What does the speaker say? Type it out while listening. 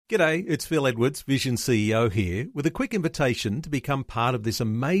G'day, it's Phil Edwards, Vision CEO here, with a quick invitation to become part of this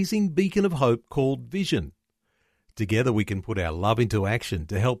amazing beacon of hope called Vision. Together we can put our love into action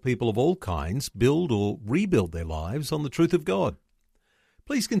to help people of all kinds build or rebuild their lives on the truth of God.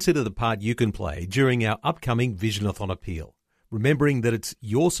 Please consider the part you can play during our upcoming Visionathon appeal, remembering that it's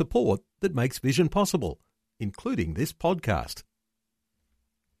your support that makes Vision possible, including this podcast.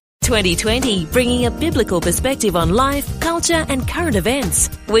 2020, bringing a biblical perspective on life, culture and current events.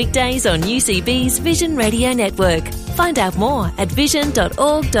 Weekdays on UCB's Vision Radio Network. Find out more at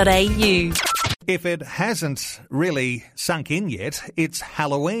vision.org.au. If it hasn't really sunk in yet, it's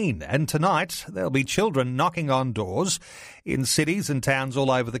Halloween, and tonight there'll be children knocking on doors in cities and towns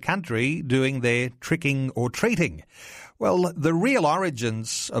all over the country doing their tricking or treating. Well, the real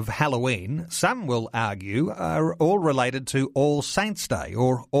origins of Halloween, some will argue, are all related to All Saints' Day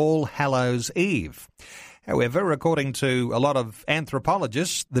or All Hallows' Eve. However, according to a lot of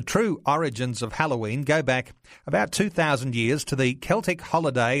anthropologists, the true origins of Halloween go back about 2,000 years to the Celtic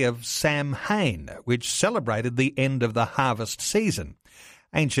holiday of Samhain, which celebrated the end of the harvest season.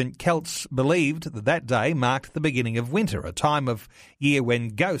 Ancient Celts believed that that day marked the beginning of winter, a time of year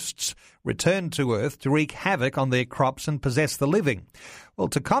when ghosts returned to Earth to wreak havoc on their crops and possess the living. Well,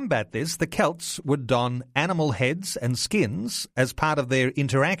 to combat this, the Celts would don animal heads and skins as part of their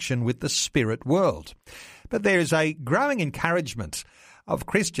interaction with the spirit world. But there is a growing encouragement of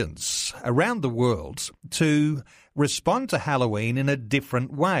Christians around the world to respond to Halloween in a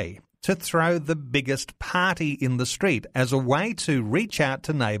different way, to throw the biggest party in the street as a way to reach out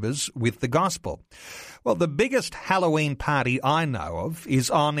to neighbours with the gospel. Well, the biggest Halloween party I know of is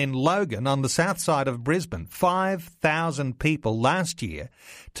on in Logan on the south side of Brisbane. 5,000 people last year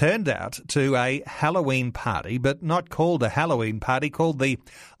turned out to a Halloween party, but not called a Halloween party, called the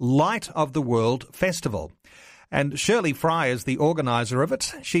Light of the World Festival. And Shirley Fry is the organiser of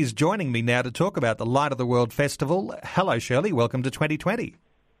it. She's joining me now to talk about the Light of the World Festival. Hello, Shirley. Welcome to 2020.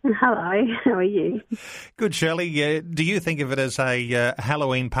 Hello, how are you? Good, Shirley. Do you think of it as a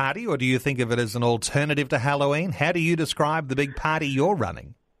Halloween party, or do you think of it as an alternative to Halloween? How do you describe the big party you're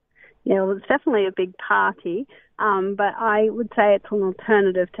running? Yeah, well, it's definitely a big party, but I would say it's an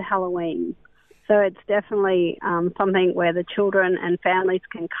alternative to Halloween. So it's definitely something where the children and families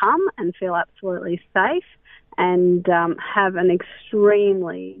can come and feel absolutely safe and have an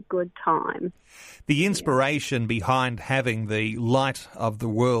extremely good time. The inspiration behind having the Light of the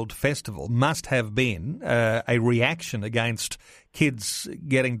World Festival must have been a reaction against kids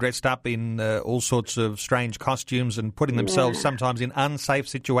getting dressed up in all sorts of strange costumes and putting themselves sometimes in unsafe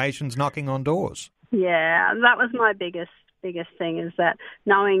situations, knocking on doors. Yeah, that was my biggest thing, is that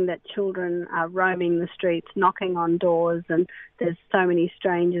knowing that children are roaming the streets, knocking on doors, and there's so many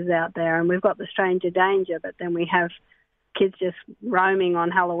strangers out there, and we've got the stranger danger, but then we have kids just roaming on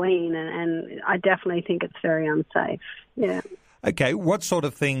Halloween, and I definitely think it's very unsafe. Yeah. Okay, what sort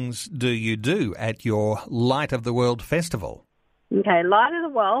of things do you do at your Light of the World Festival? Okay, Light of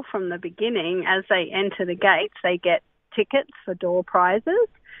the World, from the beginning, as they enter the gates, they get tickets for door prizes,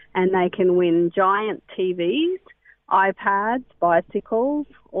 and they can win giant TVs, iPads, bicycles,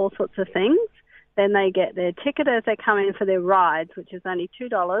 all sorts of things. Then they get their ticket as they come in for their rides, which is only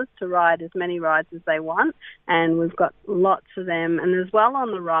 $2 to ride as many rides as they want. And we've got lots of them. And as well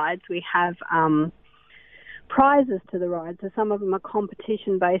on the rides, we have prizes to the rides. So some of them are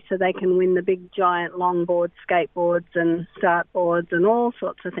competition-based, so they can win the big giant longboards, skateboards and startboards and all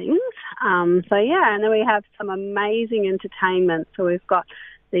sorts of things. And then we have some amazing entertainment. So we've got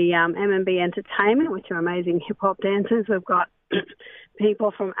the M&B Entertainment, which are amazing hip-hop dancers. We've got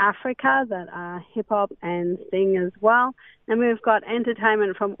people from Africa that are hip-hop and sing as well. And we've got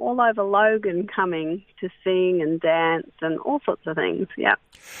entertainment from all over Logan coming to sing and dance and all sorts of things, yeah.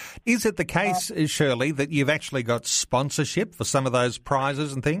 Is it the case, Shirley, that you've actually got sponsorship for some of those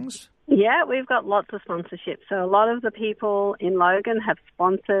prizes and things? Yeah, we've got lots of sponsorship. So a lot of the people in Logan have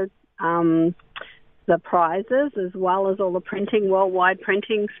sponsored the prizes, as well as all the printing. Worldwide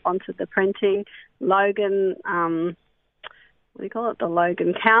Printing sponsored the printing. Logan, the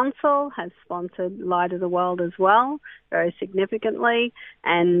Logan Council has sponsored Light of the World as well, very significantly.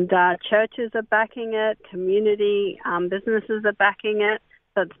 And churches are backing it, community businesses are backing it.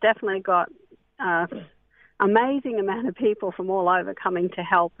 So it's definitely got amazing amount of people from all over coming to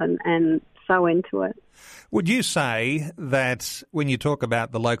help and so into it. Would you say that when you talk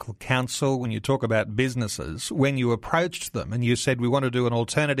about the local council, when you talk about businesses, when you approached them and you said we want to do an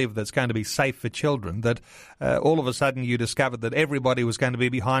alternative that's going to be safe for children, that all of a sudden you discovered that everybody was going to be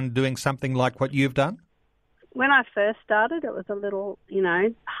behind doing something like what you've done? When I first started, it was a little,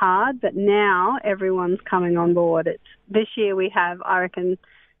 hard, but now everyone's coming on board. This year we have, I reckon,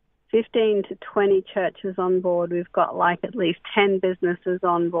 15 to 20 churches on board. We've got like at least 10 businesses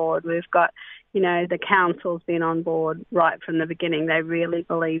on board. We've got, the council's been on board right from the beginning. They really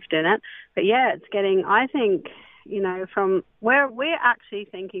believed in it. But yeah, it's getting, I think, from where we're actually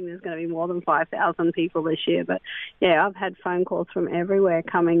thinking there's going to be more than 5,000 people this year. But yeah, I've had phone calls from everywhere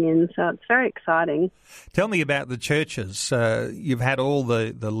coming in, so it's very exciting. Tell me about the churches. You've had all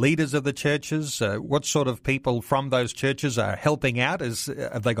the leaders of the churches. What sort of people from those churches are helping out?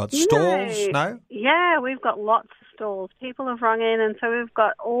 Have they got stalls? No? Yeah, we've got lots of stalls. People have rung in, and so we've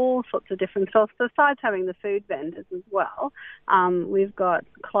got all sorts of different stalls. Besides having the food vendors as well, we've got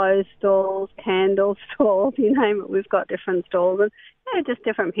clothes stalls, candle stalls, you name it. We've got different stalls, and just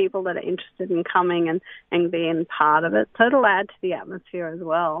different people that are interested in coming and being part of it. So it'll add to the atmosphere as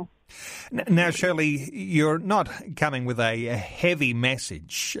well. Now, Shirley, you're not coming with a heavy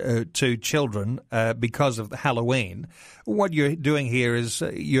message to children because of Halloween. What you're doing here is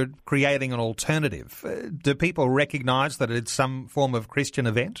you're creating an alternative. Do people recognise that it's some form of Christian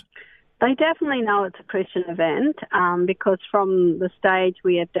event? They definitely know it's a Christian event because from the stage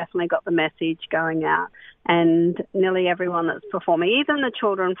we have definitely got the message going out, and nearly everyone that's performing, even the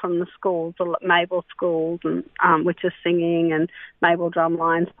children from the schools, the Mabel schools, and which are singing, and Mabel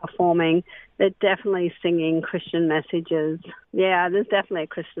Drumlines performing, they're definitely singing Christian messages. Yeah, there's definitely a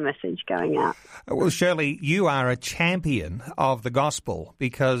Christian message going out. Well, Shirley, you are a champion of the gospel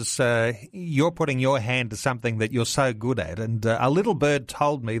because you're putting your hand to something that you're so good at. And a little bird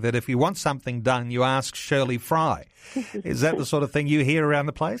told me that if you want something done, you ask Shirley Fry. Is that the sort of thing you hear around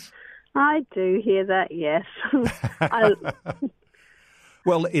the place? I do hear that, yes.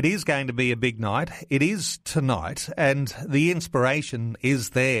 Well, it is going to be a big night. It is tonight, and the inspiration is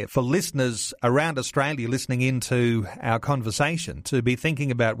there for listeners around Australia listening into our conversation to be thinking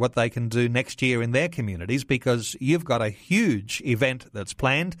about what they can do next year in their communities, because you've got a huge event that's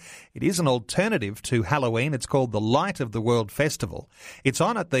planned. It is an alternative to Halloween. It's called the Light of the World Festival. It's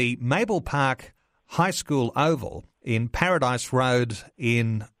on at the Mabel Park High School Oval in Paradise Road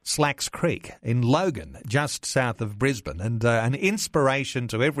in Slacks Creek in Logan, just south of Brisbane, and an inspiration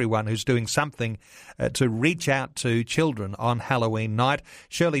to everyone who's doing something to reach out to children on Halloween night.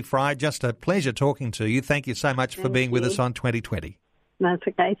 Shirley Fry, just a pleasure talking to you. Thank you so much for being with us on 2020. That's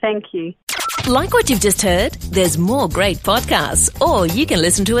okay. Thank you. Like what you've just heard? There's more great podcasts, or you can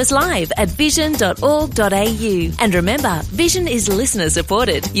listen to us live at vision.org.au. And remember, Vision is listener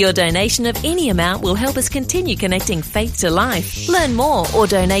supported. Your donation of any amount will help us continue connecting faith to life. Learn more or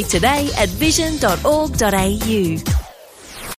donate today at vision.org.au.